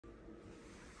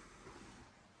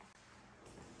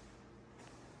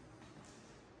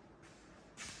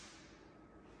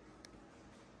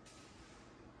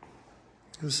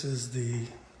This is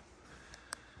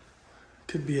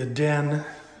could be a den.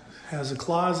 Has a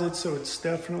closet, so it's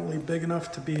definitely big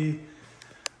enough to be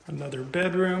another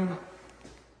bedroom.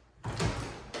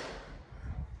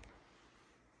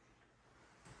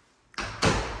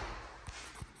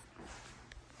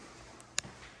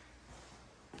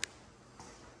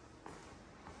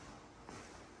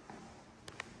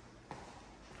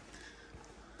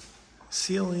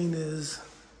 Ceiling is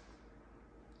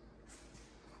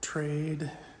trade,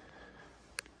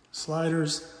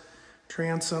 sliders,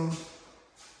 transom.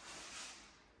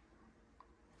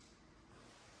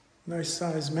 Nice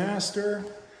size master.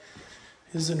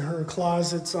 His and her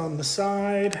closets on the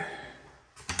side.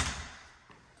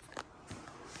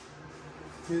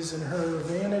 His and her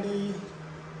vanity.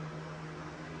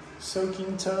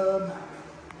 Soaking tub.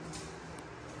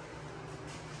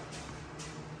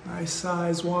 Nice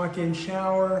size walk-in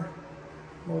shower.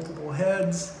 Multiple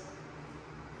heads.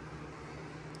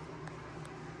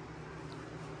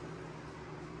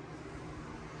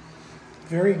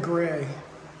 Very gray.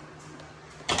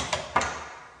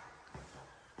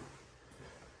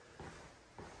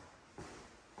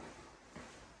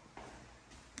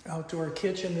 Outdoor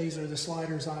kitchen, these are the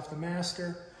sliders off the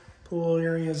master. Pool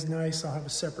area is nice, I'll have a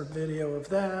separate video of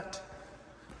that.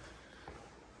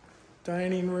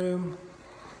 Dining room.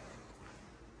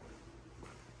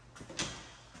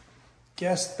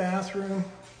 Guest bathroom.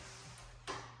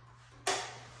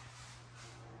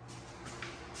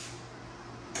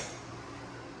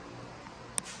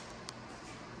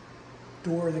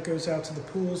 Door that goes out to the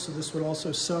pool, so this would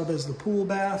also sub as the pool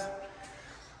bath.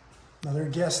 Another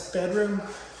guest bedroom.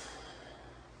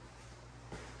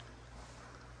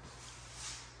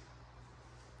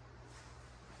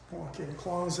 Walk-in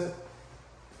closet.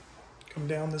 Come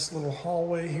down this little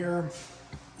hallway here.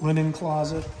 Linen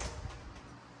closet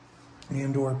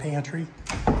and/or pantry.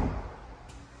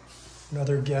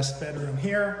 Another guest bedroom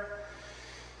here.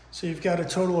 So you've got a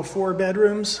total of 4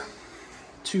 bedrooms,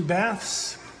 2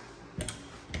 baths.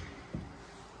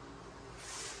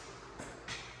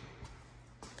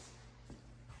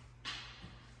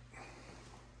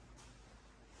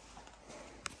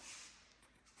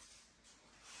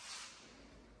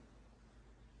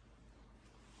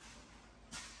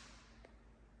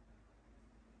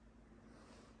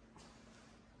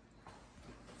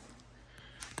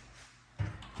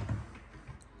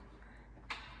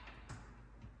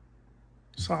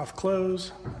 Soft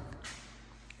close,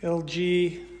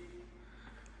 LG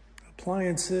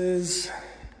appliances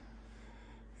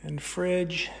and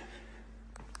fridge,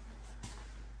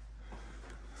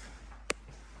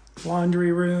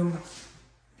 laundry room,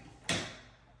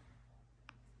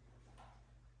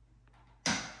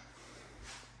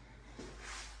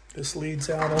 this leads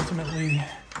out ultimately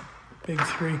big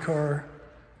 3-car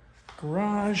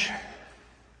garage.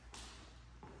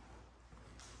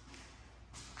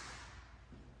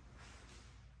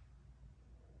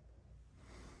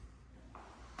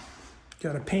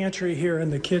 Got a pantry here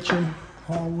in the kitchen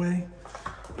hallway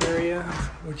area,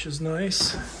 which is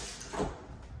nice.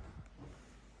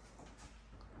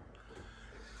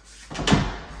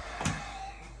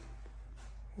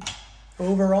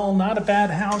 Overall, not a bad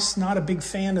house. Not a big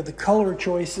fan of the color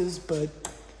choices, but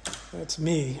that's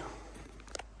me.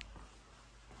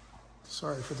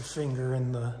 Sorry for the finger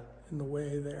in the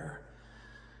way there.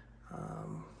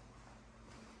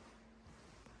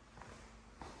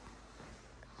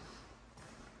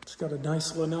 It's got a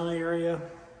nice lanai area.